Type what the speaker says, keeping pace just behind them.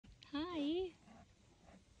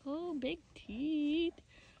big teeth.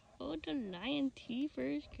 Oh, the lion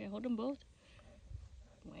teethers. Can I hold them both?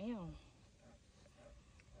 Wow.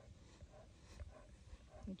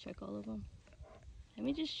 Let me check all of them. Let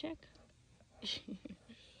me just check. Can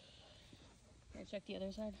I check the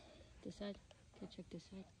other side? This side? Can I check this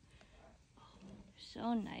side? Oh,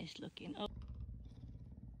 so nice looking. Oh.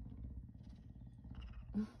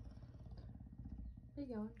 Where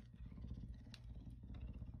you going?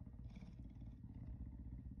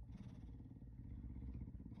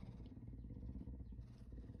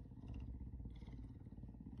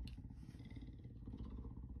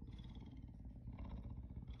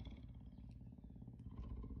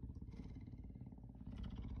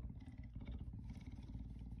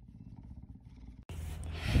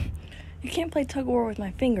 You can't play tug of war with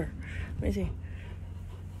my finger. Let me see.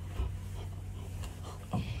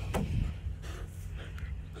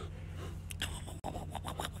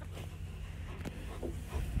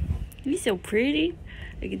 He's so pretty.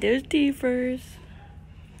 Look at those teethers.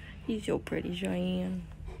 He's so pretty, Cheyenne.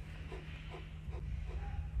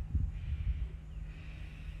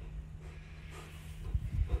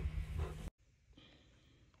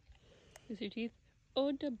 Is your teeth?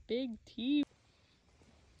 Oh, the big teeth.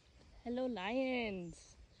 Hello,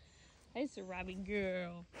 lions. Hi, Sarabi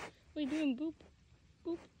girl. What are you doing, Boop?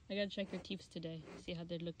 Boop. I gotta check your teeth today. See how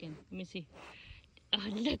they're looking. Let me see. Oh,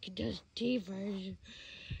 look at those teethers.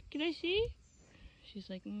 Can I see? She's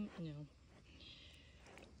like, no.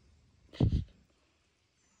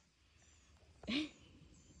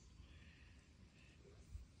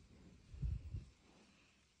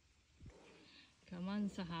 Come on,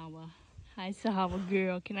 Sahawa. Hi, Sahawa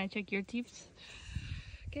girl. Can I check your teeth?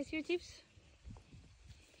 Can I see your teeth?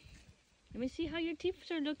 Let me see how your teeth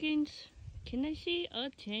are looking. Can I see? Oh,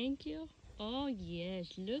 thank you. Oh,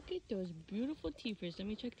 yes. Look at those beautiful teethers. Let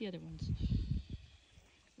me check the other ones.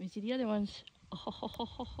 Let me see the other ones.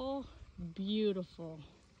 Oh, beautiful.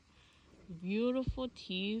 Beautiful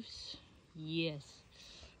teeth. Yes.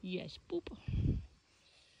 Yes. Boop.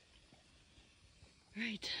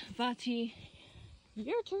 Right. Vati,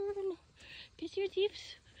 your turn. Can I see your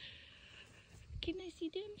teeth? Can I see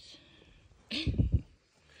them?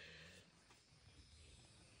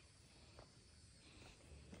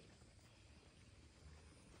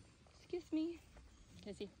 Excuse me. Can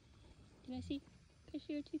I see? Can I see? Can I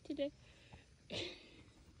see your teeth today?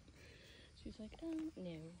 She's like,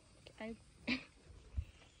 no.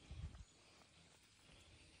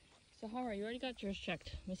 Sahara, you already got yours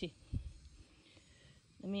checked. Let me see.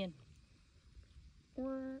 Let me in.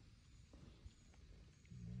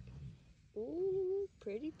 Ooh,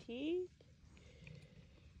 pretty teeth.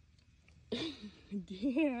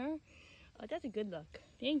 Dear. Oh, that's a good look.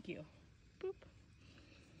 Thank you. Boop.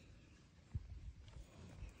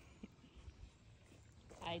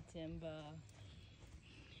 Hi, Timba.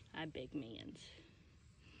 Hi, big mans.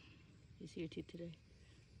 You see your teeth today?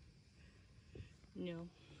 No.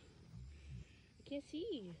 I can't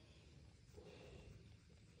see.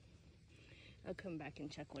 I'll come back and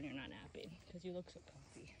check when you're not napping because you look so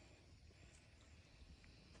comfy.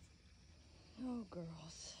 Oh,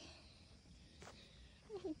 girls.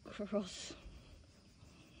 Oh, girls.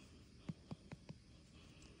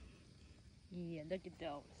 Yeah, look at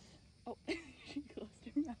those. Oh, she closed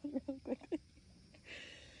her mouth real quickly.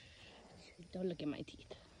 Don't look at my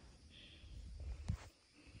teeth.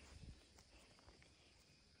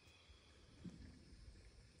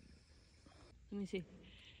 Let me see.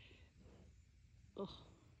 Oh,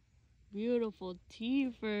 beautiful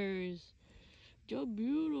teethers. The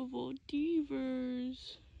beautiful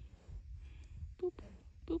teethers. Boop,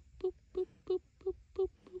 boop, boop, boop, boop, boop, boop,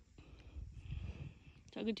 boop.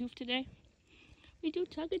 Tug a tooth today? We do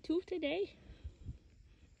tug a tooth today?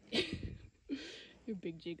 Your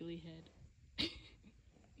big jiggly head.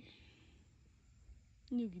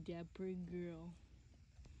 Look at that pretty girl.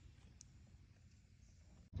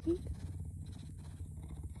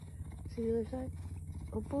 See the other side?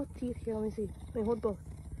 Oh, both teeth here. Let me see. Let me hold both.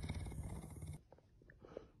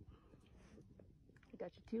 I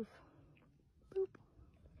got your tooth. Boop.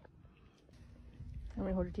 Let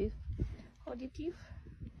me hold your teeth. Hold your teeth.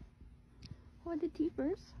 Hold the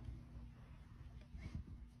teethers.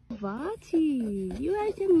 Vati, you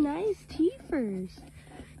have some nice teethers.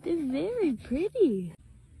 They're very pretty.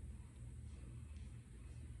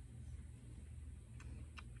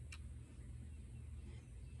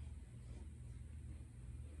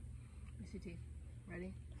 Where's your teeth?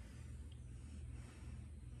 Ready?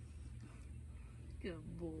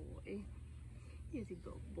 Good boy. Here's a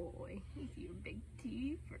good boy. Here's your big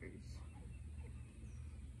teethers.